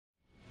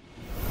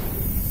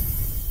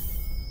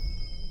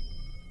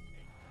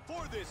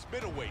this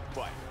middleweight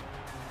fight.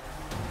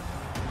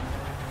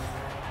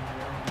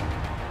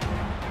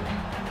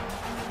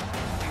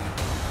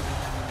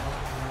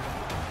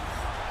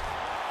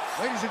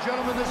 Ladies and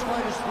gentlemen, this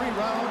fight is 3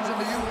 rounds in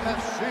the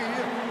UFC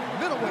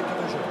middleweight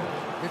division.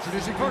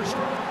 Introducing first,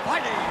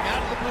 fighting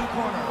out of the blue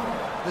corner.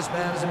 This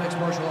man is a mixed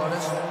martial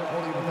artist,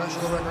 holding a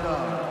professional record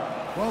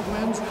of 12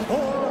 wins, 4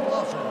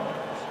 losses.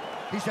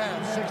 He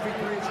stands 6 feet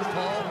 3 inches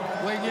tall,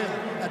 weighing in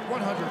at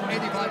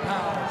 185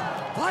 pounds.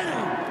 Fighting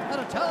out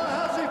of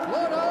Tallahassee,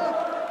 Florida,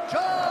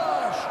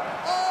 Josh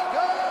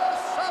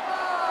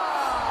Samman.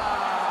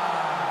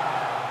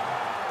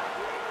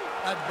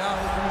 And now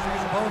introducing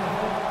his opponent,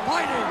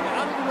 fighting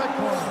out of the red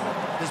corner.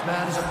 This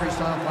man is a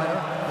freestyle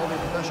fighter,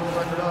 holding a professional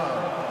record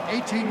of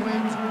 18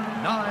 wins,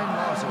 9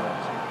 losses.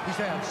 He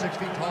stands 6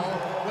 feet tall,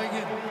 weighing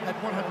in at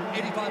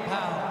 185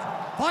 pounds.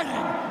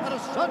 Fighting out of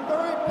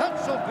Sunbury,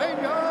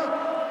 Pennsylvania,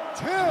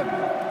 Tim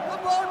the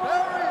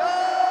Barbarian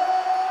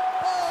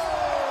Boetsh.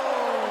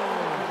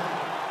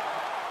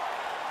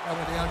 And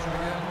when the action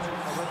begins,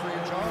 our referee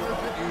in charge,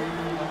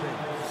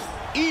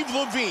 Yves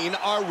Levine,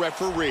 our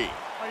referee.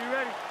 Are you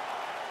ready?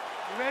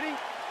 You ready?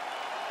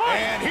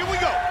 And here we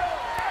go.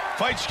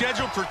 Fight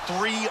scheduled for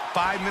 3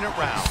 5-minute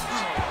rounds.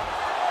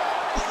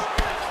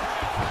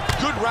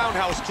 Good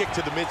roundhouse kick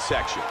to the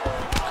midsection.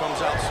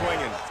 Comes out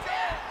swinging.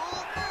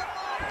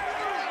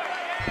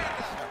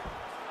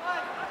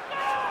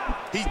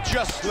 He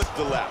just slipped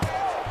the left.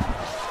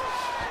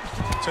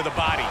 To the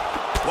body.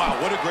 Wow,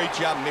 what a great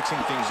job mixing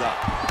things up.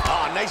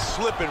 Ah, nice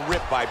slip and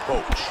rip by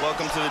Boetsh.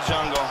 Welcome to the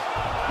jungle.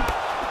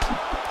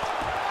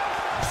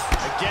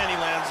 Again, he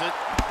lands it.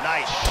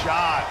 Nice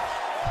shot.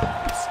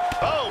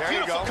 Oh, there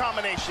beautiful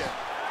combination.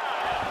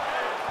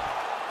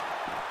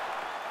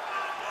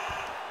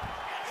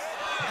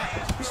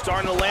 He's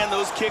starting to land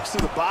those kicks to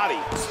the body.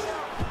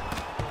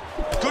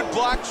 Good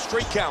block,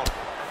 straight count.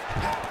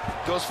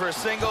 Goes for a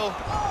single.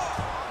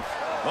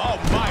 Oh,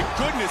 my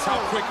goodness, how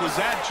quick was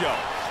that, Joe?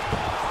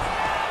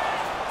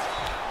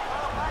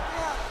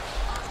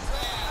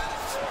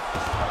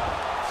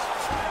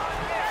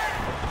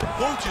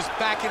 Boetsh is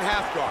back in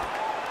half guard.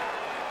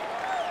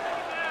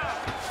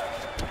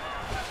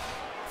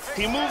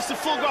 He moves to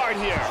full guard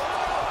here.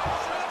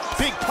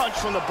 Big punch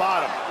from the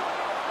bottom.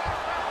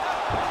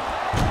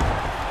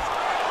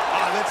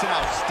 Ah, that's an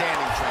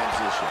outstanding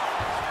transition.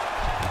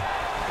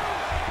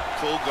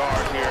 Full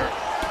guard here.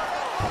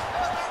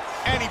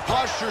 And he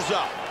postures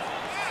up.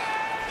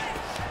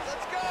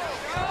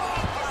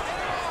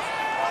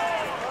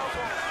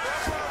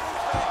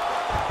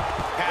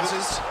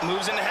 Passes,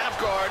 moves into half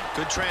guard.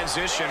 Good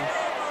transition.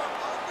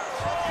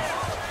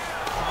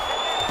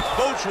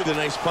 Boetsh with a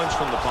nice punch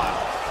from the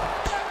bottom.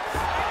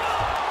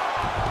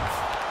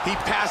 He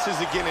passes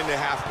again into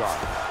half guard.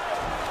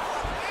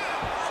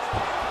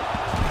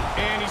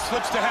 And he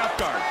slips to half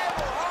guard.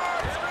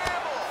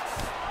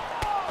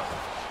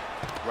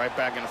 Right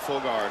back into full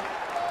guard.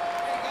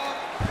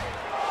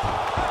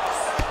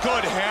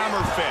 Good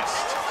hammer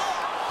fist.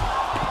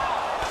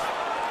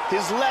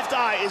 His left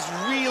eye is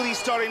really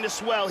starting to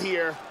swell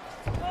here.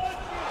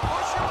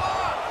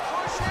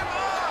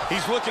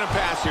 He's looking to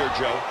pass here,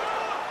 Joe.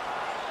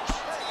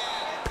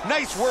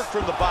 Nice work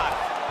from the bottom.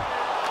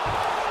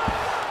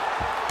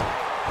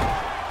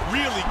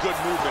 Really good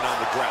movement on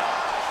the ground.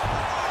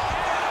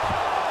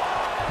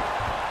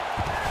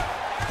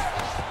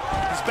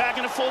 He's back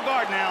into full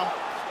guard now.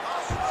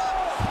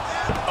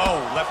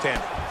 Oh, left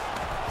hand.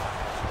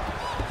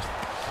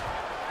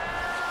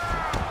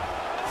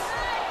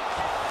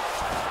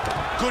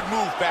 Good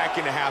move back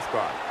into half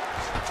guard.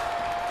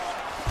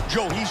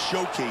 Joe, he's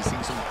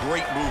showcasing some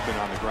great movement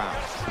on the ground.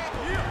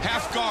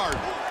 Half guard.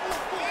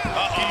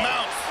 He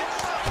mounts.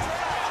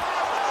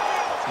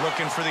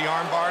 Looking for the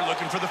armbar,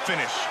 looking for the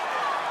finish.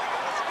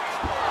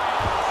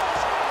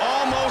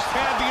 Almost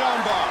had the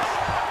armbar.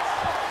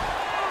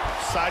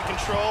 Side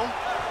control.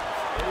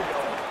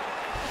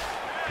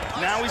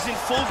 Now he's in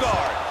full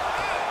guard.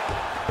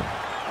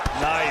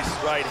 Nice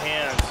right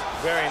hand.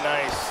 Very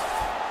nice.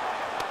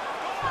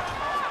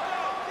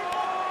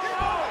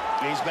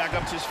 He's back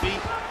up to his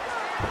feet.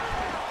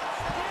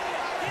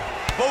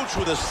 Boetsh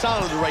with a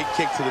solid right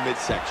kick to the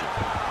midsection.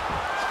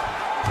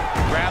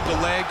 Grab the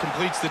leg,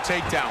 completes the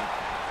takedown.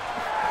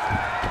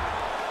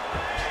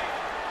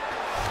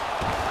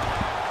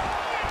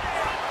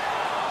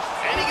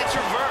 And he gets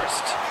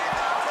reversed.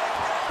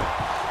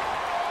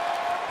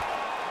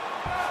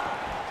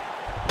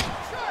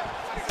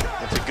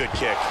 That's a good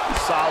kick.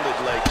 Solid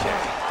leg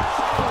kick.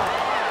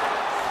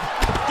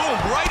 Boom,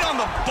 right on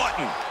the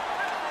button.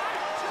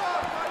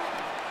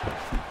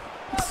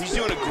 He's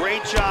doing a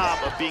great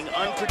job of being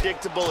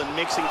unpredictable and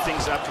mixing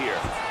things up here.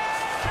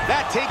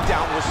 That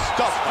takedown was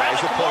stuffed by his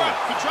opponent.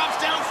 He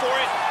drops down for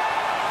it.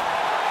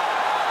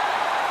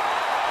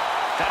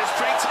 That is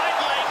pretty tight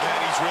leg. And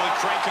he's really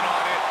cranking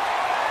on it.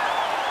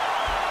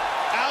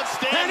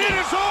 Outstanding. And it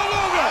is all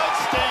over.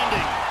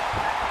 Outstanding.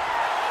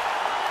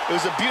 It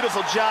was a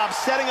beautiful job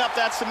setting up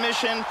that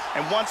submission,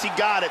 and once he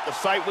got it, the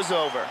fight was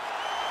over.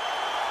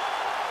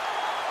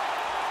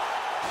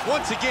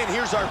 Once again,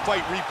 here's our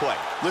fight replay.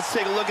 Let's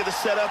take a look at the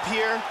setup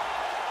here.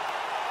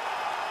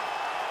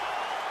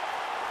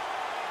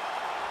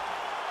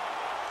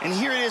 And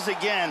here it is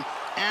again,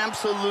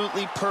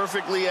 absolutely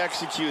perfectly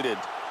executed.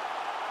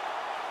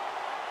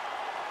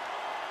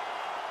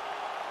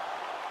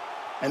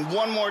 And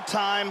one more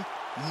time,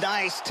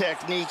 nice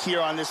technique here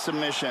on this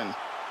submission.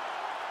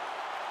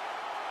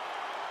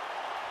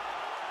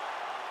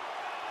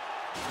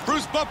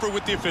 Bruce Buffer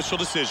with the official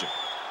decision.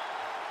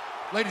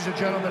 Ladies and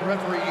gentlemen,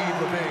 referee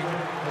Yves Levine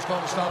has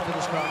called a stop to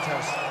this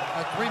contest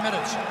at 3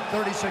 minutes,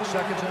 36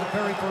 seconds in the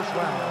very first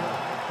round.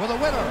 For the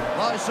winner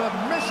by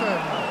submission,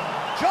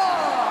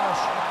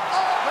 Josh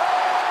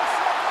Samman!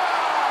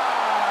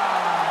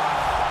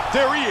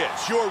 There he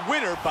is, your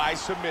winner by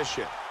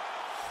submission.